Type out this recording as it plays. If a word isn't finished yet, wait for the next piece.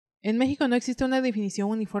En México no existe una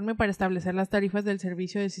definición uniforme para establecer las tarifas del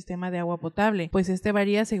servicio del sistema de agua potable, pues este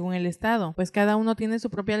varía según el estado, pues cada uno tiene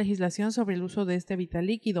su propia legislación sobre el uso de este vital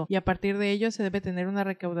líquido, y a partir de ello se debe tener una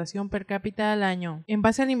recaudación per cápita al año. En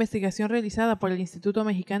base a la investigación realizada por el Instituto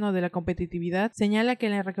Mexicano de la Competitividad, señala que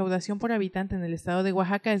la recaudación por habitante en el estado de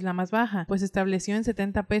Oaxaca es la más baja, pues estableció en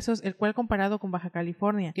 70 pesos, el cual comparado con Baja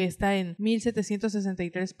California, que está en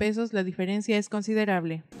 1,763 pesos, la diferencia es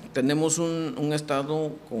considerable. Tenemos un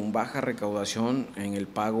estado con baja recaudación en el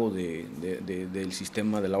pago del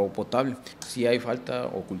sistema del agua potable. Sí hay falta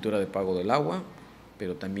o cultura de pago del agua,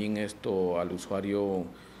 pero también esto al usuario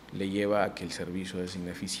le lleva a que el servicio es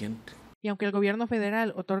ineficiente. Y aunque el gobierno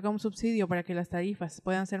federal otorga un subsidio para que las tarifas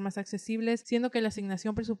puedan ser más accesibles, siendo que la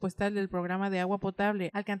asignación presupuestal del programa de agua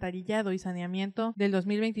potable, alcantarillado y saneamiento del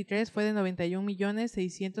 2023 fue de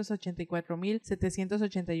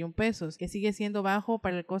 91,684,781 pesos, que sigue siendo bajo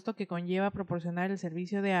para el costo que conlleva proporcionar el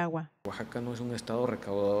servicio de agua. Oaxaca no es un estado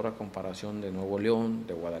recaudador a comparación de Nuevo León,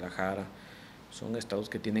 de Guadalajara, son estados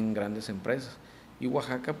que tienen grandes empresas y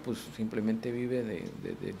Oaxaca pues simplemente vive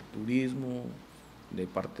de turismo, de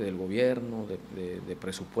parte del gobierno, de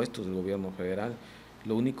presupuestos del gobierno federal.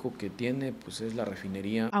 Lo único que tiene pues es la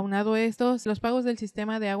refinería. Aunado a estos, los pagos del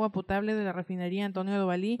sistema de agua potable de la refinería Antonio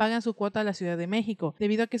Dovalí pagan su cuota a la Ciudad de México,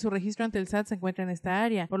 debido a que su registro ante el SAT se encuentra en esta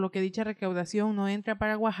área, por lo que dicha recaudación no entra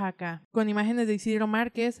para Oaxaca. Con imágenes de Isidro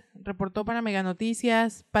Márquez, reportó para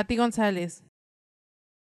Meganoticias, Patti González.